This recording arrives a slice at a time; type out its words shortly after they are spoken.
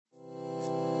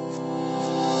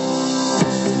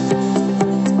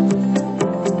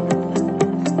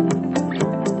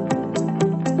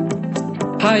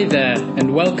Hi there,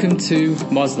 and welcome to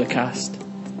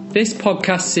Moslercast. This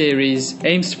podcast series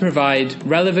aims to provide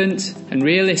relevant and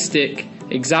realistic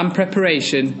exam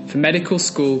preparation for medical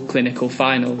school clinical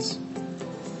finals.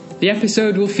 The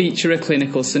episode will feature a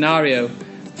clinical scenario,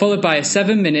 followed by a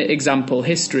 7-minute example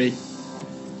history.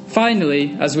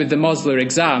 Finally, as with the Mosler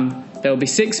exam, there will be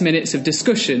 6 minutes of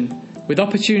discussion with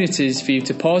opportunities for you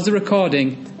to pause the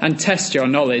recording and test your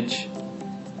knowledge.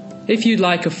 If you'd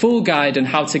like a full guide on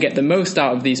how to get the most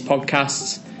out of these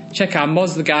podcasts, check our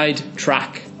Mosler Guide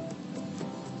track.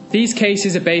 These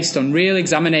cases are based on real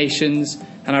examinations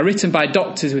and are written by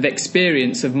doctors with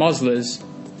experience of Moslers.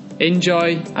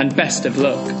 Enjoy and best of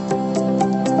luck.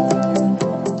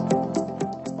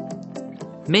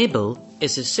 Mabel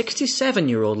is a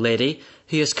 67-year-old lady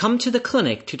who has come to the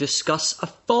clinic to discuss a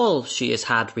fall she has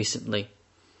had recently.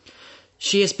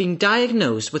 She has been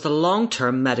diagnosed with a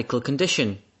long-term medical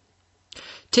condition.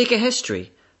 Take a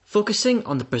history, focusing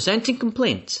on the presenting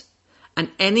complaints and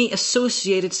any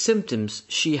associated symptoms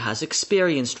she has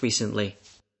experienced recently.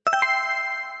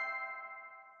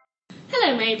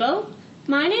 Hello Mabel,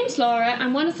 my name's Laura.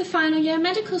 I'm one of the final year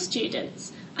medical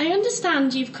students. I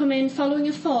understand you've come in following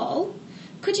a fall.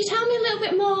 Could you tell me a little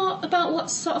bit more about what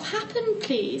sort of happened,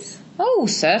 please? Oh,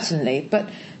 certainly, but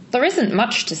there isn't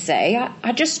much to say.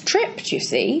 I just tripped, you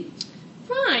see.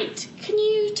 Right, can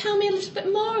you tell me a little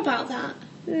bit more about that?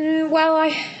 Well,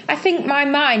 I think my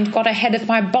mind got ahead of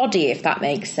my body, if that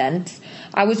makes sense.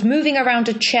 I was moving around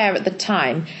a chair at the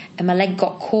time and my leg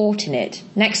got caught in it.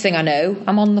 Next thing I know,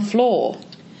 I'm on the floor.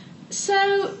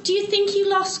 So, do you think you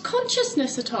lost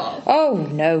consciousness at all? Oh,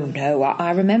 no,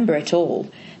 I remember it all.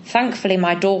 Thankfully,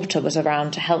 my daughter was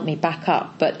around to help me back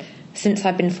up, but since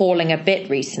I've been falling a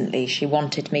bit recently, she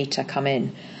wanted me to come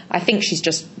in. I think she's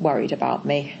just worried about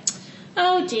me.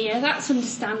 Oh dear, that's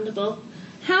understandable.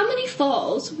 How many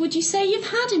falls would you say you've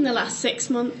had in the last 6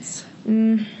 months?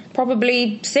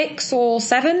 Probably 6 or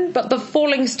 7, but the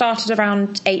falling started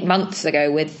around 8 months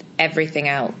ago with everything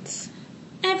else.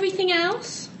 Everything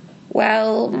else?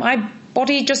 Well, my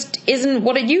body just isn't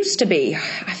what it used to be.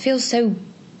 I feel so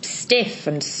stiff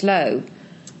and slow.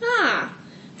 Ah,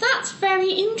 that's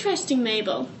very interesting,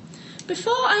 Mabel.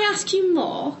 Before I ask you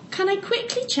more, can I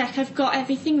quickly check I've got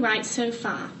everything right so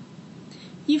far?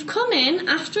 You've come in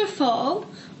after a fall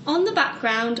on the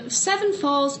background of 7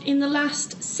 falls in the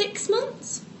last 6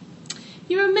 months.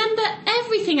 You remember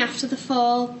everything after the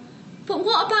fall, but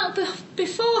what about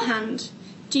beforehand?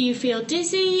 Do you feel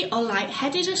dizzy or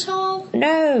lightheaded at all?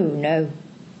 No.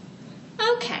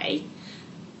 Okay,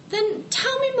 then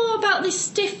tell me more about this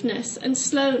stiffness and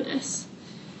slowness.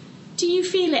 Do you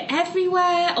feel it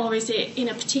everywhere, or is it in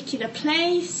a particular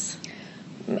place?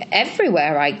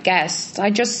 Everywhere, I guess.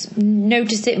 I just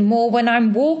notice it more when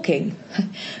I'm walking.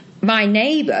 My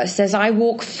neighbour says I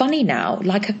walk funny now,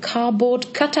 like a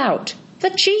cardboard cutout.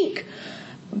 The cheek!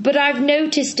 But I've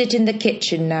noticed it in the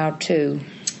kitchen now too.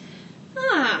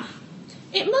 Ah,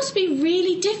 it must be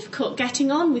really difficult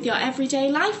getting on with your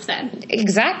everyday life then.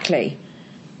 Exactly.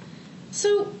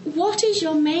 So what is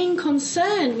your main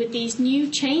concern with these new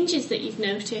changes that you've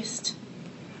noticed?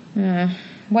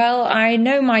 Well, I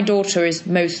know my daughter is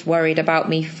most worried about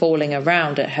me falling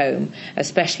around at home,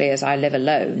 especially as I live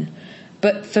alone.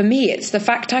 But for me, it's the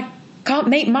fact I can't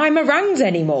make my meringues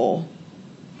anymore.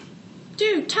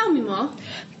 Do tell me more.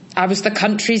 I was the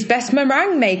country's best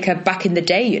meringue maker back in the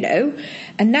day, you know.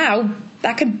 And now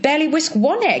I can barely whisk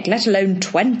 1 egg, let alone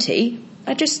 20.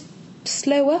 I just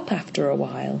slow up after a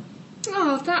while.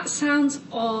 Oh, that sounds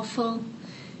awful.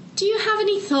 Do you have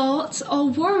any thoughts or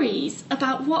worries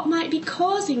about what might be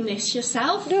causing this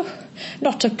yourself? Oh,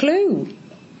 not a clue.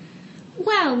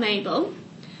 Well, Mabel,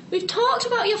 we've talked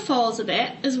about your falls a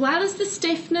bit, as well as the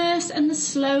stiffness and the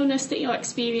slowness that you're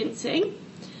experiencing,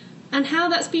 and how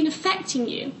that's been affecting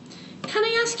you. Can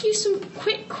I ask you some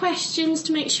quick questions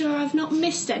to make sure I've not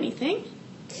missed anything?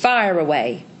 Fire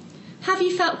away. Have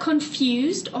you felt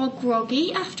confused or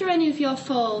groggy after any of your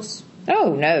falls?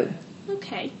 Oh, no.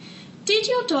 Okay. Did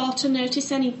your daughter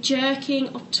notice any jerking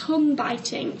or tongue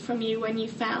biting from you when you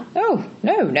fell? Oh,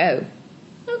 no.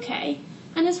 Okay.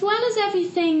 And as well as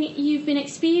everything you've been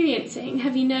experiencing,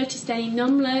 have you noticed any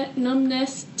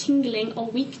numbness, tingling or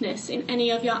weakness in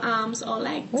any of your arms or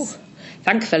legs? Oh,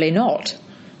 thankfully not.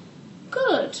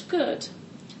 Good.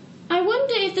 I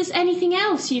wonder if there's anything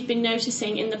else you've been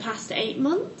noticing in the past 8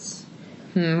 months?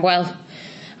 Well,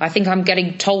 I think I'm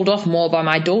getting told off more by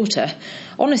my daughter.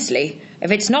 Honestly, if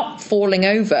it's not falling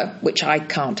over, which I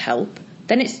can't help,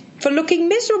 then it's for looking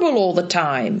miserable all the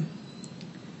time.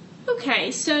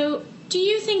 Okay, so do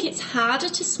you think it's harder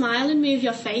to smile and move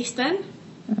your face then?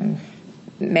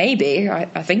 Maybe,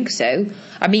 I think so.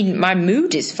 I mean, my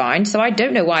mood is fine, so I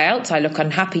don't know why else I look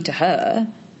unhappy to her.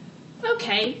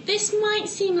 OK, this might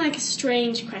seem like a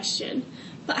strange question,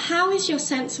 but how is your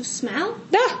sense of smell?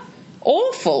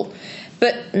 Awful.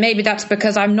 But maybe that's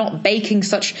because I'm not baking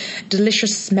such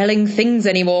delicious-smelling things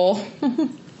anymore.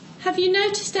 Have you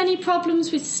noticed any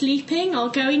problems with sleeping or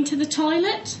going to the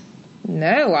toilet?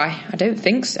 No, I don't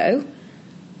think so.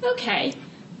 OK.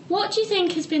 What do you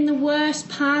think has been the worst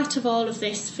part of all of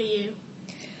this for you?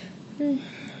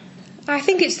 I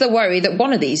think it's the worry that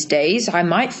one of these days I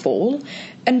might fall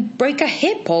and break a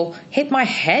hip or hit my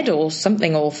head or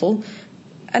something awful.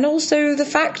 And also the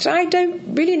fact I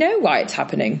don't really know why it's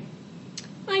happening.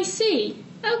 I see.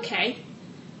 OK.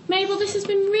 Mabel, this has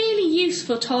been really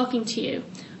useful talking to you.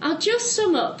 I'll just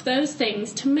sum up those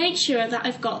things to make sure that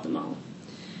I've got them all.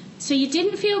 So you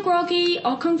didn't feel groggy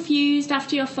or confused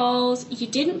after your falls, you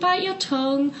didn't bite your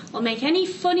tongue or make any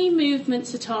funny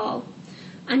movements at all.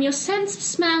 And your sense of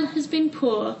smell has been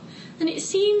poor, and it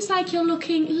seems like you're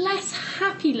looking less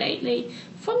happy lately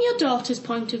from your daughter's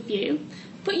point of view,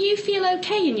 but you feel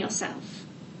okay in yourself.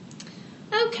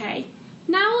 OK,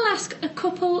 now I'll ask a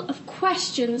couple of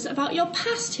questions about your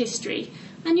past history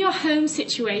and your home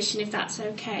situation, if that's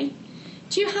OK.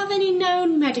 Do you have any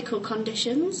known medical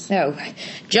conditions? No,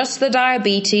 just the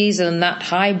diabetes and that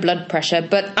high blood pressure,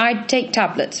 but I'd take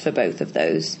tablets for both of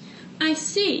those. I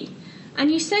see.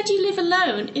 And you said you live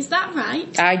alone, is that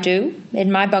right? I do, in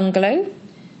my bungalow.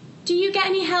 Do you get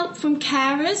any help from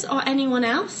carers or anyone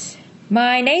else?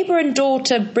 My neighbour and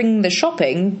daughter bring the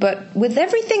shopping, but with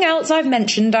everything else I've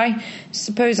mentioned, I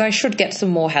suppose I should get some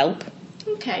more help.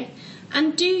 OK.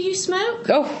 And do you smoke?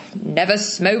 Oh, never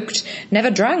smoked, never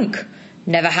drank.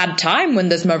 Never had time when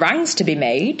there's meringues to be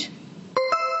made.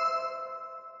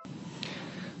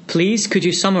 Please could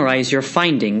you summarise your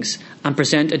findings and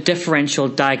present a differential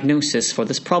diagnosis for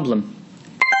this problem?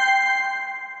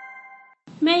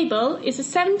 Mabel is a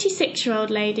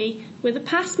 76-year-old lady with a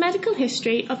past medical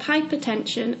history of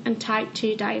hypertension and type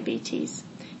 2 diabetes.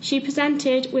 She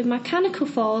presented with mechanical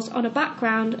falls on a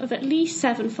background of at least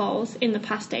 7 falls in the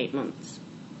past 8 months.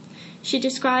 She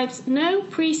describes no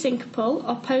pre-syncopal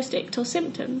or post-ictal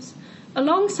symptoms.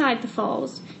 Alongside the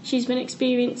falls, she's been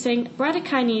experiencing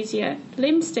bradykinesia,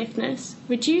 limb stiffness,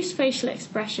 reduced facial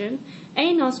expression,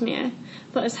 anosmia,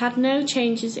 but has had no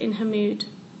changes in her mood.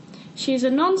 She is a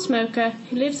non-smoker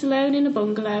who lives alone in a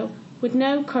bungalow with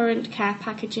no current care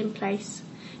package in place.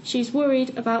 She's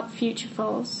worried about future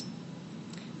falls.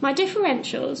 My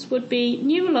differentials would be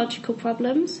neurological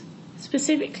problems,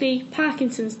 specifically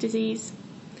Parkinson's disease.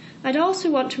 I'd also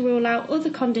want to rule out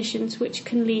other conditions which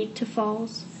can lead to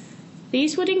falls.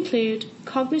 These would include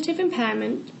cognitive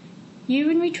impairment,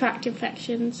 urinary tract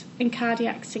infections, and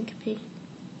cardiac syncope.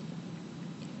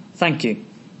 Thank you.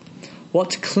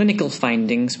 What clinical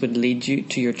findings would lead you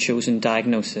to your chosen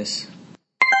diagnosis?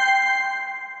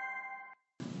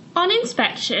 On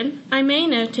inspection, I may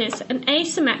notice an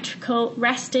asymmetrical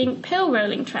resting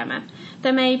pill-rolling tremor.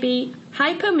 There may be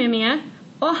hypomimia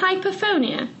or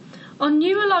hypophonia. On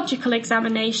neurological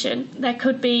examination, there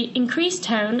could be increased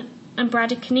tone and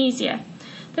bradykinesia.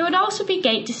 There would also be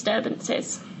gait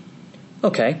disturbances.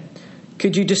 OK.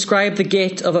 Could you describe the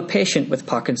gait of a patient with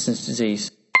Parkinson's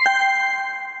disease?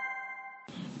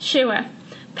 Sure.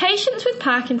 Patients with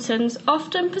Parkinson's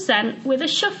often present with a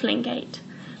shuffling gait,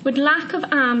 with lack of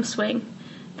arm swing.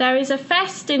 There is a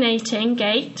festinating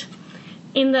gait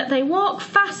in that they walk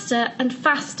faster and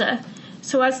faster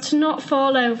so as to not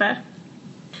fall over.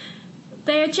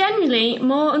 They are generally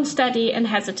more unsteady and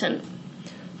hesitant.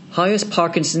 How is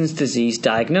Parkinson's disease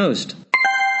diagnosed?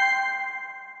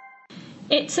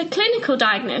 It's a clinical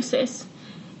diagnosis.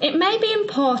 It may be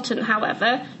important,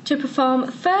 however, to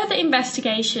perform further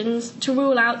investigations to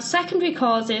rule out secondary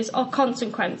causes or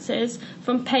consequences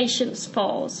from patients'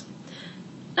 falls.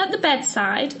 At the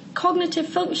bedside, cognitive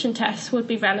function tests would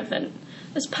be relevant,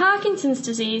 as Parkinson's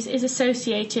disease is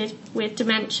associated with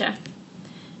dementia.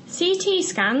 CT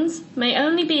scans may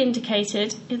only be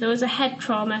indicated if there was a head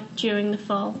trauma during the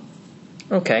fall.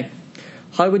 OK.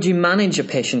 How would you manage a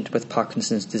patient with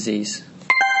Parkinson's disease?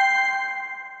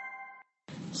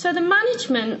 So the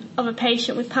management of a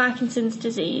patient with Parkinson's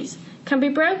disease can be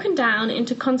broken down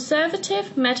into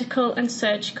conservative, medical and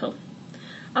surgical.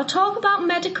 I'll talk about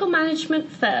medical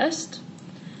management first.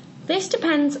 This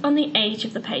depends on the age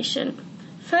of the patient.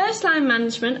 First-line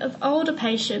management of older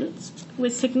patients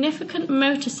with significant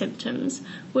motor symptoms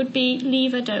would be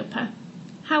levodopa.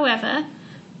 However,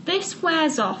 this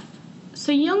wears off,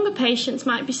 so younger patients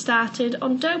might be started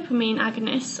on dopamine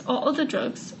agonists or other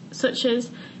drugs such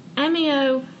as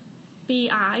MEOBIs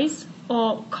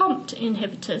or COMT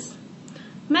inhibitors.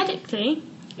 Medically,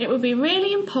 it would be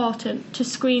really important to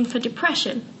screen for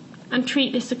depression and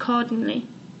treat this accordingly,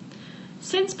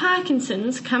 since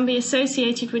Parkinson's can be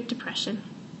associated with depression.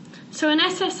 So an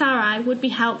SSRI would be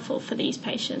helpful for these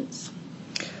patients.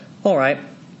 All right.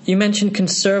 You mentioned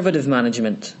conservative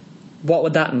management. What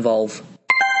would that involve?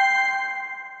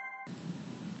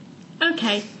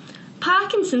 Okay,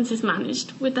 Parkinson's is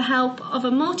managed with the help of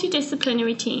a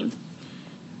multidisciplinary team.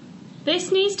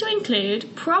 This needs to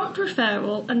include prompt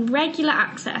referral and regular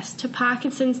access to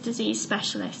Parkinson's disease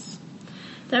specialists.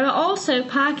 There are also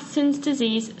Parkinson's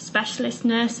disease specialist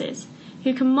nurses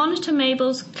who can monitor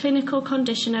Mabel's clinical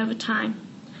condition over time.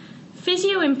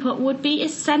 Physio input would be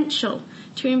essential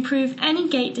to improve any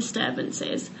gait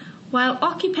disturbances, while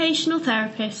occupational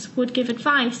therapists would give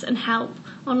advice and help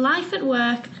on life at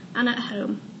work and at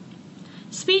home.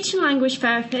 Speech and language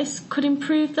therapists could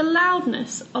improve the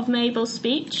loudness of Mabel's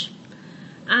speech,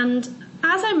 and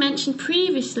as I mentioned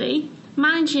previously,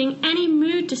 managing any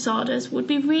mood disorders would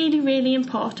be really, really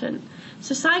important,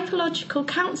 so psychological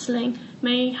counselling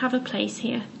may have a place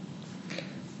here.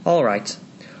 All right.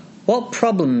 What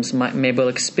problems might Mabel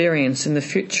experience in the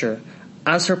future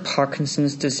as her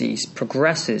Parkinson's disease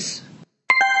progresses?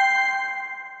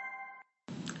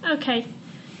 Okay,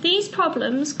 these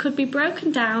problems could be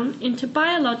broken down into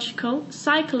biological,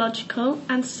 psychological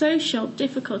and social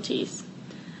difficulties.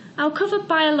 I'll cover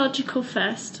biological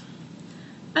first.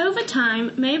 Over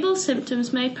time, Mabel's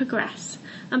symptoms may progress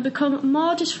and become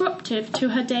more disruptive to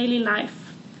her daily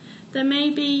life. There may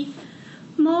be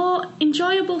more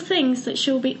enjoyable things that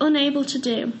she'll be unable to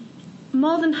do.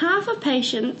 More than half of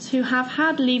patients who have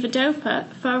had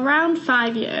levodopa for around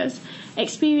 5 years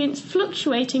experience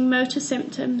fluctuating motor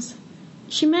symptoms.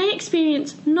 She may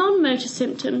experience non-motor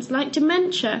symptoms like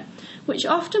dementia, which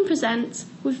often presents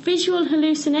with visual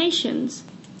hallucinations.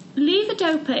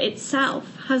 Levodopa itself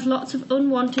has lots of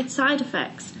unwanted side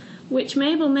effects, which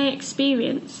Mabel may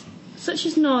experience, such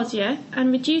as nausea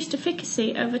and reduced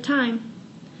efficacy over time.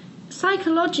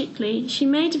 Psychologically, she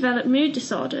may develop mood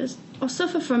disorders or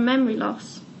suffer from memory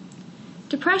loss.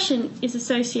 Depression is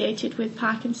associated with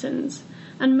Parkinson's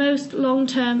and most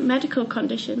long-term medical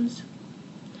conditions.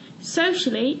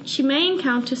 Socially, she may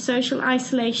encounter social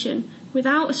isolation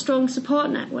without a strong support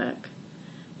network,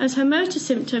 as her motor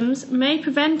symptoms may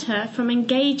prevent her from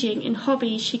engaging in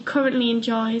hobbies she currently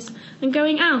enjoys and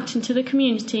going out into the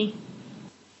community.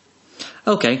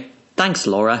 Okay, thanks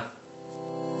Laura.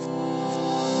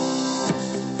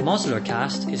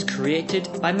 Moslercast is created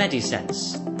by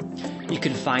Medisense. You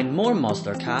can find more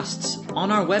Moslercasts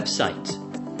on our website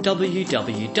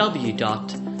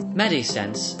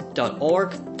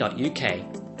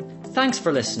www.medisense.org.uk. Thanks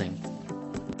for listening.